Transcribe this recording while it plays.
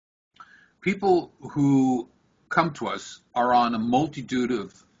People who come to us are on a multitude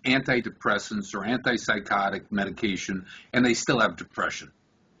of antidepressants or antipsychotic medication, and they still have depression.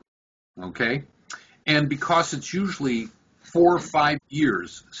 Okay? And because it's usually 4 or 5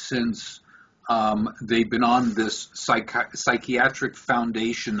 years since they've been on this psychiatric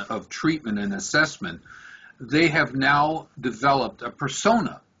foundation of treatment and assessment, they have now developed a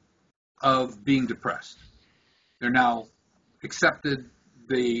persona of being depressed. They're now accepted,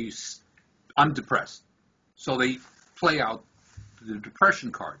 I'm depressed. So they play out the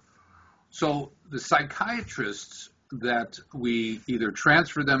depression card. So the psychiatrists that we either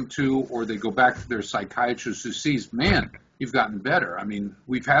transfer them to or they go back to their psychiatrist who sees, man, you've gotten better. I mean,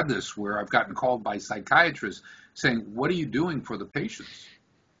 we've had this where I've gotten called by psychiatrists saying, what are you doing for the patients?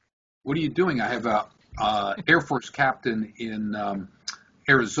 What are you doing? I have a Air Force captain in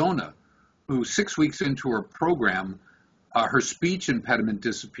Arizona who 6 weeks into her program, her speech impediment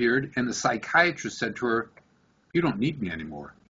disappeared, and the psychiatrist said to her, you don't need me anymore.